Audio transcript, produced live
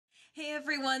Hey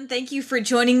everyone, thank you for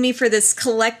joining me for this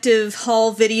collective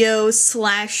haul video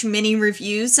slash mini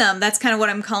reviews. That's kind of what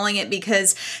I'm calling it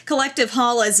because collective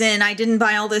haul as in I didn't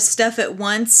buy all this stuff at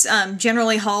once.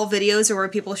 Generally haul videos are where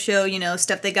people show,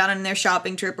 stuff they got on their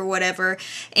shopping trip or whatever.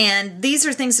 And these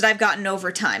are things that I've gotten over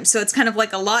time. So it's kind of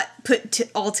like a lot put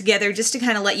all together just to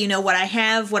kind of let you know what I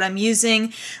have, what I'm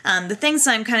using, the things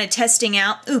I'm kind of testing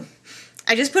out. Ooh,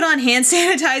 I just put on hand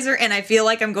sanitizer and I feel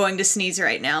like I'm going to sneeze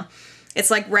right now. It's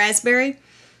like raspberry.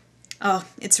 Oh,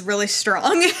 it's really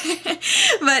strong.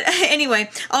 But anyway,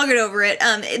 I'll get over it.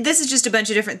 This is just a bunch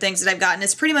of different things that I've gotten.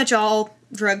 It's pretty much all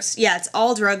drugs. Yeah, it's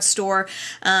all drugstore.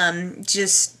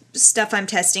 Just stuff I'm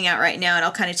testing out right now, and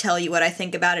I'll kind of tell you what I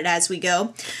think about it as we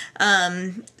go.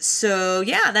 So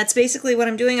yeah, that's basically what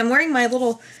I'm doing. I'm wearing my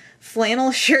little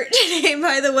flannel shirt today,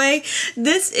 by the way.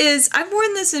 I've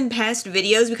worn this in past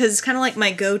videos because it's kind of like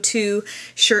my go-to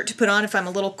shirt to put on if I'm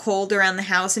a little cold around the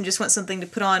house and just want something to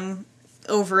put on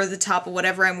over the top of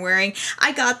whatever I'm wearing.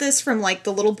 I got this from like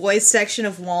the little boys section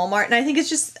of Walmart, and I think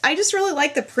I just really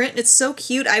like the print. It's so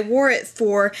cute. I wore it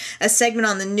for a segment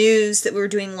on the news that we were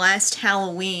doing last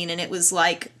Halloween, and it was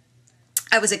like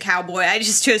I was a cowboy. I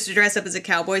just chose to dress up as a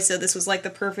cowboy, so this was like the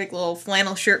perfect little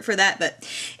flannel shirt for that. But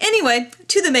anyway,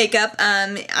 to the makeup,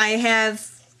 I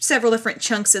have several different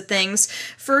chunks of things.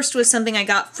 First was something I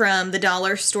got from the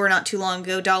dollar store not too long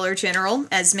ago, Dollar General.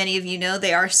 As many of you know,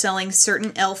 they are selling certain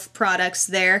e.l.f. products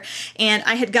there. And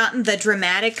I had gotten the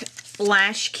Dramatic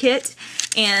Lash Kit,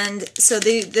 and so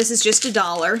this is just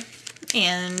 $1.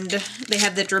 And they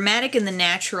have the Dramatic and the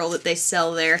Natural that they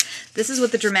sell there. This is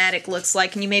what the Dramatic looks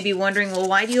like, and you may be wondering, well,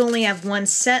 why do you only have one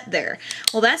set there?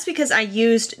 Well, that's because I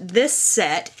used this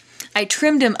set. I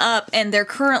trimmed them up, and they're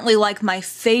currently like my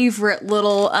favorite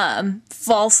little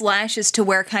false lashes to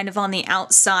wear kind of on the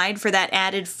outside for that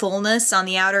added fullness on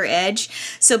the outer edge.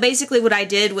 So basically what I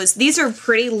did was, these are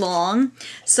pretty long,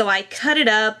 so I cut it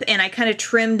up and I kind of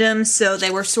trimmed them so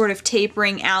they were sort of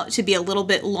tapering out to be a little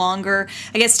bit longer.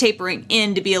 I guess tapering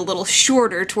in to be a little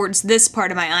shorter towards this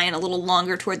part of my eye and a little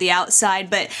longer toward the outside,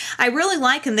 but I really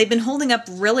like them. They've been holding up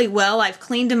really well. I've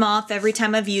cleaned them off every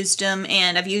time I've used them,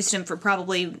 and I've used them for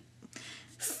probably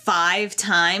 5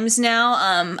 times now.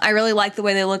 I really like the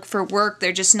way they look for work.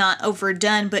 They're just not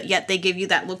overdone, but yet they give you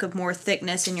that look of more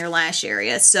thickness in your lash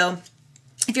area. So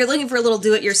if you're looking for a little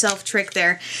do-it-yourself trick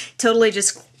there, totally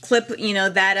just clip,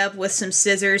 that up with some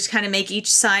scissors, kind of make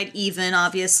each side even,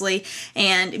 obviously.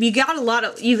 And you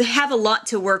have a lot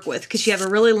to work with because you have a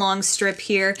really long strip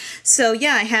here. So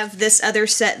yeah, I have this other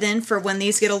set then for when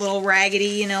these get a little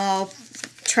raggedy, I'll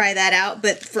try that out.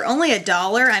 But for only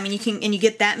 $1, I mean, you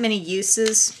get that many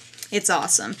uses. It's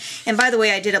awesome. And by the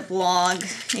way, I did a blog.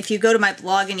 If you go to my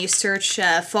blog and you search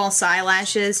false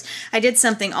eyelashes, I did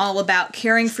something all about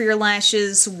caring for your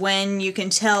lashes when you can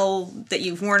tell that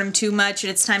you've worn them too much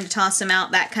and it's time to toss them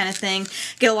out, that kind of thing.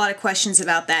 Get a lot of questions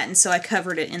about that, and so I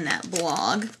covered it in that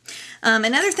blog.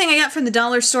 Another thing I got from the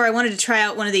dollar store, I wanted to try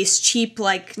out one of these cheap,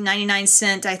 like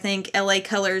 99-cent, I think, LA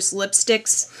Colors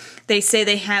lipsticks. They say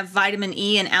they have vitamin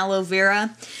E and aloe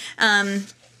vera.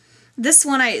 This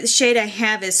one, the shade I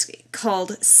have is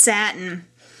called Satin,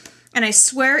 and I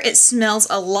swear it smells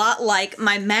a lot like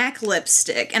my MAC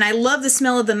lipstick, and I love the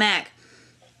smell of the MAC.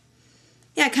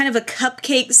 Yeah, kind of a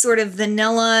cupcake, sort of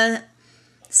vanilla,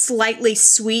 slightly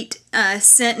sweet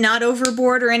scent, not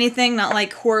overboard or anything, not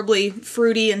like horribly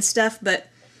fruity and stuff, but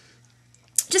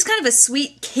just kind of a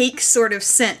sweet cake sort of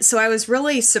scent. So I was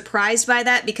really surprised by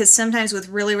that because sometimes with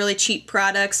really, really cheap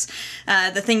products,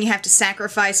 the thing you have to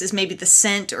sacrifice is maybe the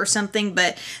scent or something,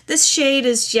 but this shade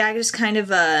is just kind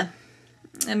of a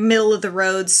middle of the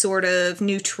road sort of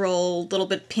neutral, a little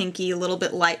bit pinky, a little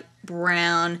bit light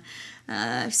brown.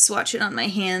 Swatch it on my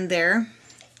hand there.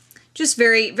 Just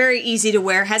very, very easy to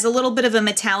wear. Has a little bit of a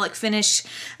metallic finish.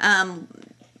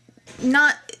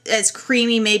 Not as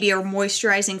creamy maybe or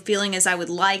moisturizing feeling as I would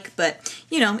like, but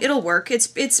it'll work.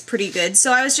 It's pretty good.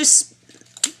 So I was just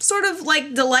sort of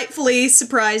like delightfully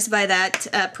surprised by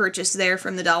that purchase there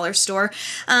from the dollar store.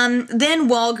 Then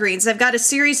Walgreens. I've got a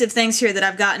series of things here that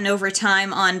I've gotten over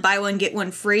time on buy one get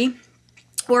one free,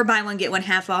 or buy one get one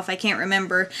half off. I can't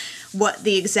remember what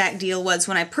the exact deal was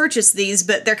when I purchased these,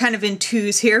 but they're kind of in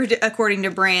twos here according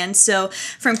to brand. So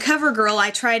from CoverGirl,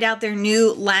 I tried out their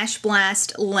new Lash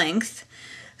Blast Length.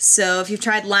 So if you've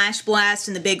tried Lash Blast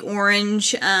in the big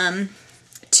orange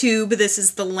tube, this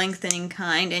is the lengthening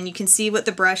kind, and you can see what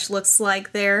the brush looks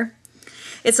like there.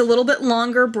 It's a little bit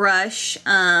longer brush.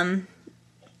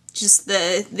 Just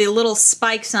the little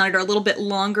spikes on it are a little bit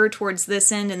longer towards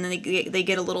this end, and then they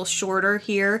get a little shorter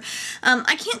here.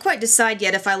 I can't quite decide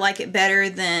yet if I like it better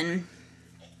than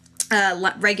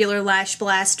regular lash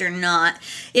blast or not.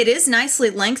 It is nicely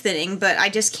lengthening, but I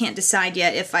just can't decide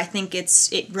yet if I think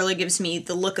it really gives me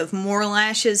the look of more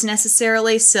lashes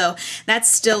necessarily, so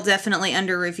that's still definitely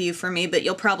under review for me, but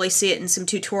you'll probably see it in some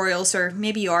tutorials, or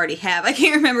maybe you already have. I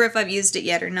can't remember if I've used it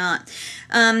yet or not.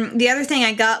 The other thing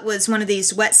I got was one of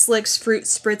these Wet Slicks Fruit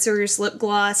Spritzers lip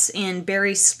gloss in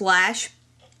Berry Splash.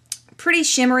 Pretty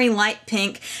shimmery light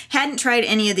pink. Hadn't tried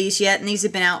any of these yet, and these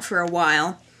have been out for a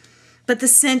while. But the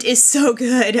scent is so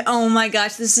good. Oh my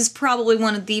gosh, this is probably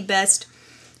one of the best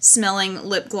smelling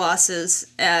lip glosses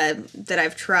that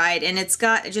I've tried. And it's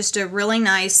got just a really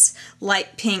nice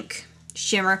light pink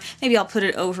shimmer. Maybe I'll put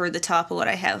it over the top of what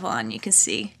I have on. You can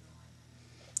see.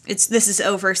 This is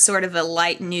over sort of a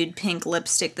light nude pink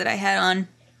lipstick that I had on.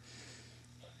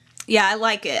 Yeah, I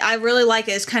like it. I really like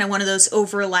it. It's kind of one of those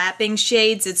overlapping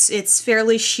shades. It's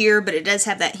fairly sheer, but it does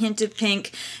have that hint of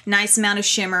pink, nice amount of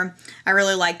shimmer. I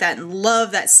really like that and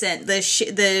love that scent.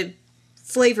 The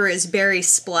flavor is Berry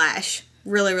Splash.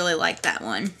 Really, really like that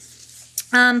one.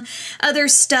 Other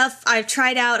stuff, I've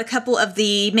tried out a couple of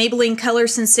the Maybelline Color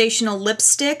Sensational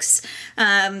lipsticks.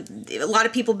 A lot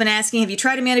of people have been asking, have you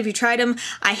tried them yet? Have you tried them?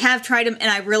 I have tried them, and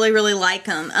I really, really like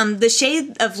them. The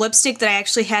shade of lipstick that I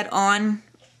actually had on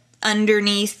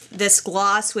underneath this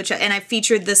gloss, and I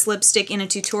featured this lipstick in a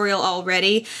tutorial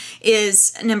already,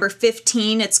 is number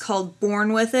 15. It's called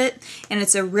Born With It, and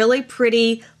it's a really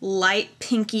pretty light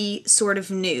pinky sort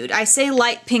of nude. I say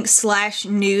light pink /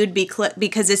 nude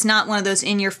because it's not one of those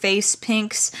in-your-face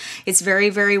pinks. It's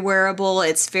very, very wearable.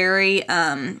 It's very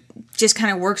just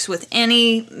kind of works with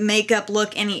any makeup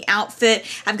look, any outfit.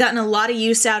 I've gotten a lot of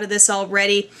use out of this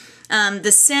already.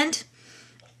 The scent,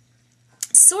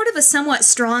 sort of a somewhat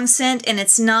strong scent, and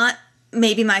it's not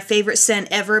maybe my favorite scent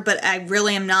ever, but I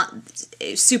really am not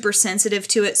super sensitive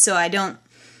to it, so I don't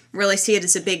really see it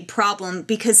as a big problem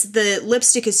because the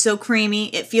lipstick is so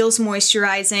creamy. It feels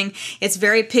moisturizing. It's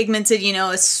very pigmented, you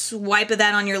know, a swipe of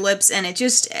that on your lips, and it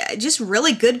just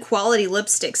really good quality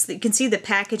lipsticks. You can see the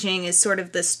packaging is sort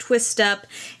of this twist up,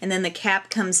 and then the cap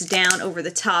comes down over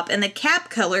the top. And the cap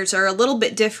colors are a little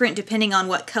bit different depending on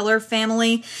what color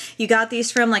family you got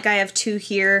these from. Like I have two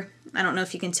here. I don't know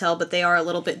if you can tell, but they are a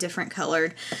little bit different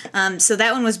colored. So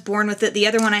that one was Born With It. The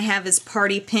other one I have is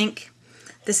Party Pink.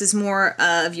 This is more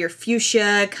of your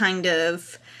fuchsia, kind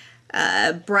of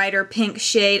brighter pink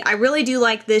shade. I really do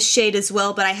like this shade as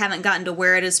well, but I haven't gotten to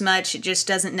wear it as much. It just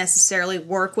doesn't necessarily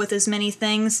work with as many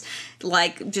things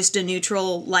like just a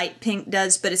neutral light pink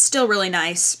does, but it's still really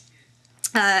nice.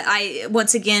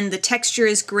 Once again, the texture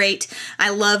is great.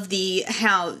 I love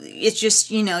how it's just,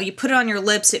 you know, you put it on your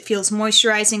lips, it feels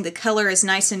moisturizing. The color is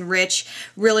nice and rich.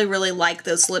 Really, really like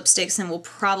those lipsticks, and we'll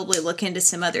probably look into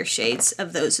some other shades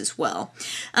of those as well.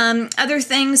 Other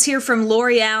things here from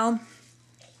L'Oreal.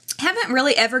 Haven't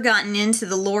really ever gotten into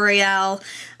the L'Oreal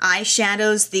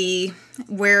eyeshadows, the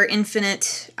Wear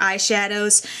Infinite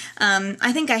eyeshadows.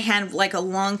 I think I had like a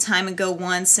long time ago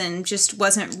once and just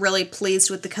wasn't really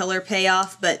pleased with the color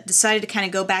payoff, but decided to kind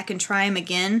of go back and try them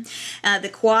again. The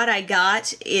quad I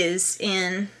got is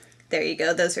in, there you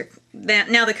go, those are,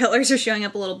 now the colors are showing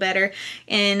up a little better,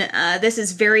 and this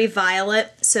is Very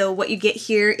Violet. So what you get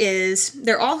here is,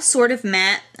 they're all sort of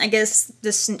matte. I guess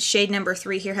this shade number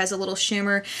 3 here has a little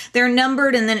shimmer. They're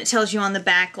numbered, and then it tells you on the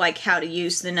back like how to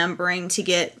use the numbering to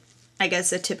get, I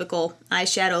guess, a typical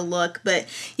eyeshadow look. But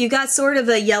you've got sort of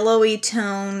a yellowy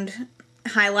toned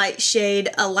highlight shade,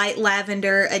 a light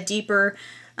lavender, a deeper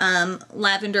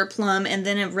lavender plum, and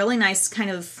then a really nice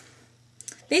kind of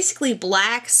basically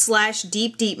black /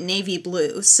 deep navy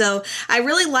blue. So I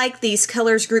really like these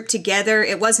colors grouped together.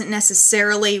 It wasn't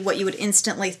necessarily what you would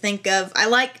instantly think of. I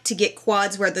like to get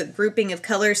quads where the grouping of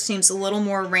colors seems a little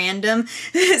more random.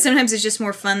 Sometimes it's just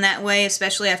more fun that way,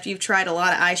 especially after you've tried a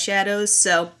lot of eyeshadows.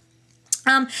 So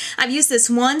I've used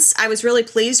this once. I was really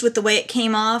pleased with the way it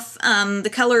came off. The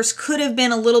colors could have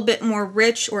been a little bit more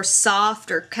rich or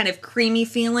soft or kind of creamy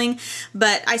feeling,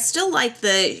 but I still like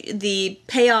the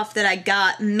payoff that I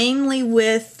got, mainly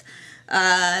with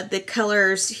the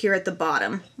colors here at the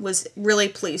bottom. Was really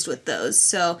pleased with those,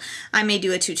 so I may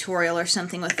do a tutorial or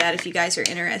something with that if you guys are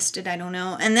interested. I don't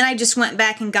know. And then I just went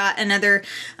back and got another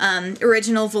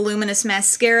original voluminous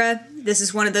mascara. This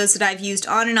is one of those that I've used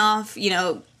on and off, you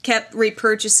know, kept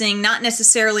repurchasing, not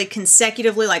necessarily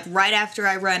consecutively, like right after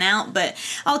I run out, but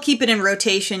I'll keep it in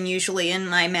rotation usually in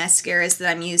my mascaras that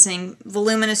I'm using.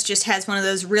 Voluminous just has one of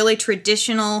those really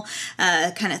traditional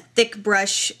kind of thick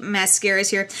brush mascaras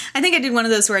here. I think I did one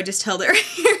of those where I just held it right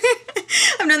here.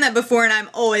 I've done that before and I'm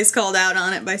always called out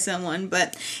on it by someone,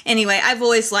 but anyway, I've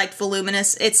always liked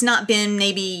Voluminous. It's not been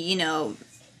maybe, you know,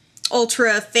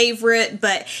 ultra favorite,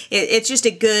 but it's just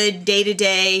a good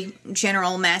day-to-day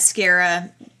general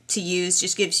mascara to use.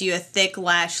 Just gives you a thick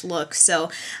lash look, so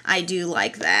I do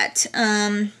like that.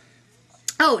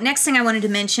 Oh, next thing I wanted to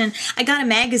mention, I got a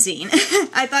magazine.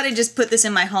 I thought I'd just put this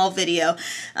in my haul video.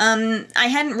 I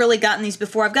hadn't really gotten these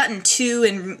before. I've gotten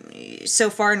two so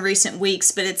far in recent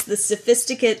weeks, but it's the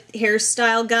Sophisticate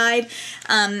Hairstyle Guide.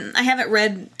 I haven't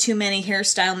read too many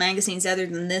hairstyle magazines other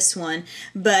than this one,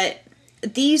 but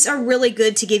these are really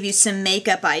good to give you some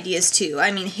makeup ideas too.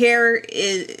 I mean, hair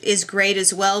is great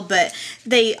as well, but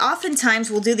they oftentimes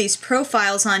will do these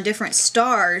profiles on different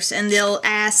stars, and they'll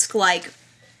ask like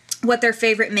what their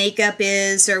favorite makeup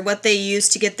is or what they use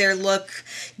to get their look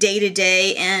day to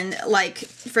day. And like,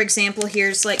 for example,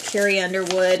 here's like Carrie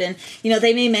Underwood, and you know,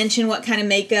 they may mention what kind of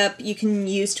makeup you can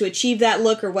use to achieve that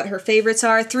look or what her favorites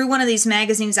are. Through one of these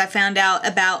magazines, I found out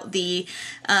about the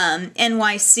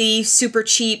NYC super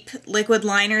cheap liquid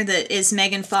liner that is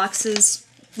Megan Fox's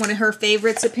one of her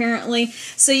favorites apparently.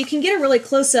 So you can get a really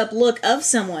close-up look of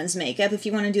someone's makeup if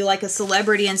you want to do like a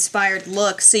celebrity-inspired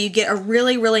look. So you get a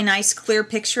really, really nice clear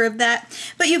picture of that.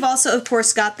 But you've also, of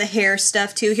course, got the hair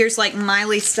stuff too. Here's like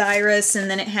Miley Cyrus, and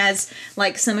then it has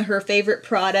like some of her favorite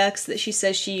products that she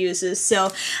says she uses.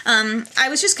 So I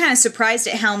was just kind of surprised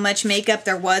at how much makeup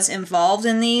there was involved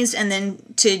in these, and then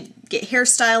to get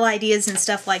hairstyle ideas and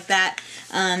stuff like that.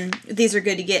 These are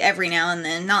good to get every now and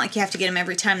then. Not like you have to get them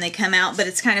every time they come out, but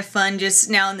it's kind of fun just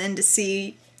now and then to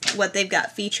see what they've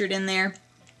got featured in there.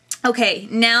 Okay,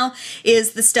 now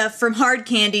is the stuff from Hard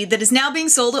Candy that is now being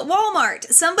sold at Walmart.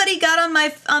 Somebody got on my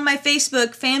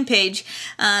Facebook fan page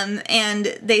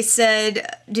and they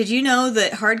said, did you know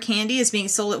that Hard Candy is being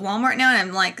sold at Walmart now? And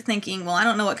I'm like thinking, well, I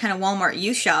don't know what kind of Walmart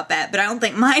you shop at, but I don't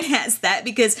think mine has that,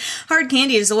 because Hard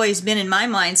Candy has always been in my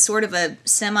mind sort of a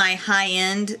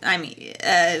semi-high-end,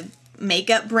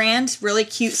 makeup brand. Really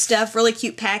cute stuff, really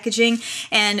cute packaging.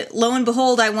 And lo and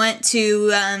behold, I went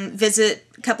to visit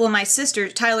a couple of my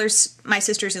sisters, my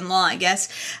sisters-in-law, I guess,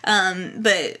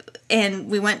 and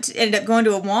we ended up going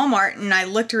to a Walmart, and I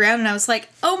looked around and I was like,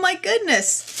 oh my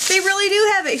goodness, they really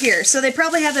do have it here. So they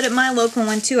probably have it at my local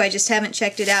one too, I just haven't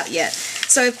checked it out yet.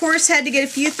 So I, of course, had to get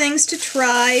a few things to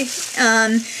try.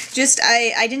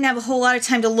 I didn't have a whole lot of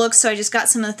time to look, so I just got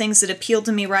some of the things that appealed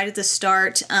to me right at the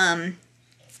start.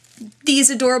 These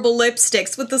adorable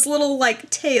lipsticks with this little like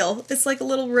tail. It's like a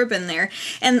little ribbon there,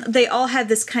 and they all have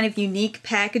this kind of unique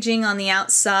packaging on the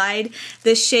outside.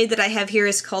 This shade that I have here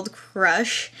is called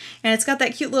Crush, and it's got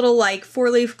that cute little like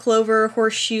 4-leaf clover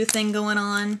horseshoe thing going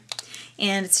on,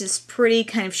 and it's this pretty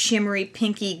kind of shimmery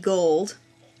pinky gold.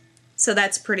 So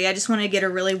that's pretty. I just wanted to get a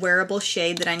really wearable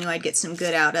shade that I knew I'd get some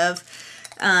good out of.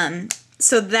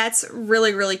 So that's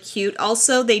really, really cute.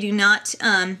 Also, they do not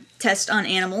test on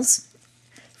animals,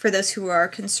 for those who are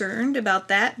concerned about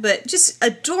that, but just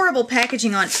adorable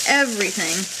packaging on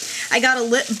everything. I got a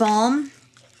lip balm,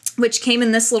 which came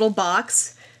in this little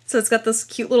box. So it's got this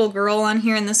cute little girl on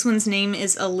here, and this one's name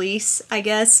is Elise, I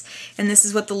guess. And this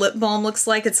is what the lip balm looks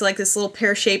like. It's like this little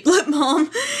pear-shaped lip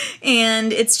balm.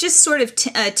 And it's just sort of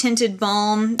a tinted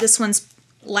balm. This one's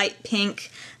light pink.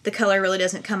 The color really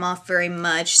doesn't come off very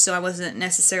much, so I wasn't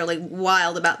necessarily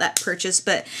wild about that purchase,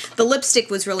 but the lipstick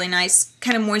was really nice,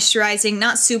 kind of moisturizing,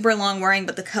 not super long wearing,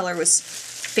 but the color was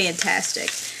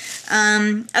fantastic.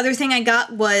 Other thing I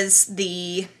got was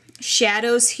the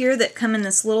shadows here that come in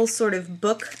this little sort of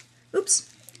book.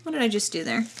 Oops, what did I just do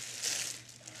there?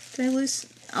 Did I lose?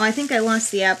 Oh, I think I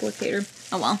lost the applicator.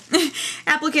 Oh well.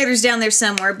 Applicator's down there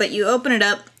somewhere, but you open it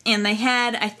up, and they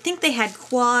had, I think they had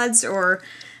quads or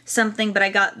something, but I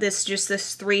got this, just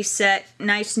this 3-set,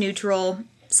 nice neutral,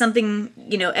 something,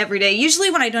 you know, every day. Usually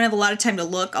when I don't have a lot of time to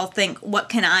look, I'll think, what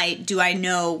can I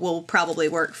know will probably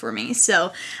work for me?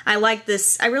 So I like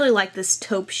this, I really like this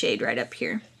taupe shade right up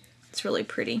here. It's really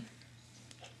pretty.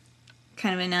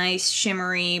 Kind of a nice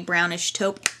shimmery brownish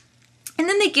taupe. And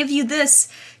then they give you this,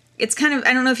 it's kind of,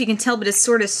 I don't know if you can tell, but it's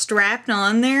sort of strapped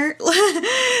on there.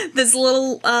 This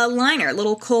little liner,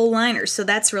 little kohl liner. So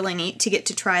that's really neat to get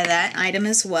to try that item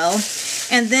as well.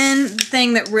 And then the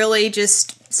thing that really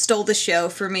just stole the show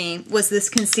for me was this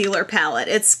concealer palette.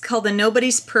 It's called the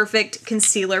Nobody's Perfect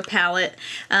Concealer Palette.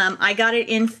 I got it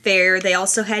in fair. They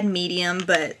also had medium,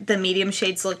 but the medium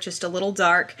shades look just a little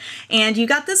dark. And you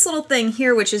got this little thing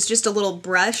here, which is just a little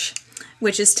brush,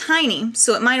 which is tiny,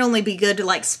 so it might only be good to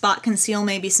like spot conceal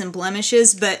maybe some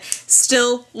blemishes, but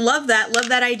still love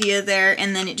that idea there.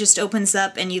 And then it just opens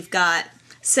up and you've got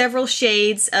several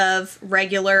shades of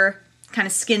regular kind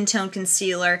of skin tone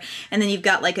concealer, and then you've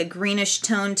got like a greenish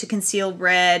tone to conceal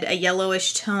red, a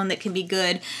yellowish tone that can be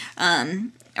good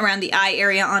around the eye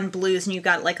area on blues, and you've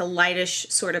got like a lightish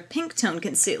sort of pink tone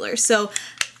concealer. So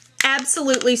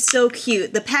absolutely so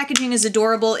cute. The packaging is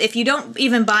adorable. If you don't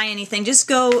even buy anything, just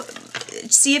go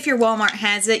see if your Walmart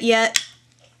has it yet.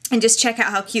 And just check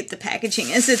out how cute the packaging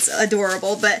is. It's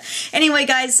adorable. But anyway,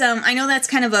 guys, I know that's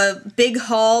kind of a big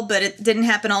haul, but it didn't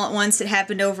happen all at once. It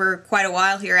happened over quite a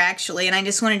while here, actually. And I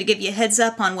just wanted to give you a heads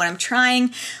up on what I'm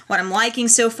trying, what I'm liking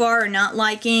so far or not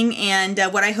liking, and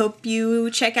what I hope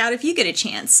you check out if you get a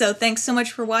chance. So thanks so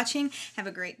much for watching. Have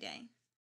a great day.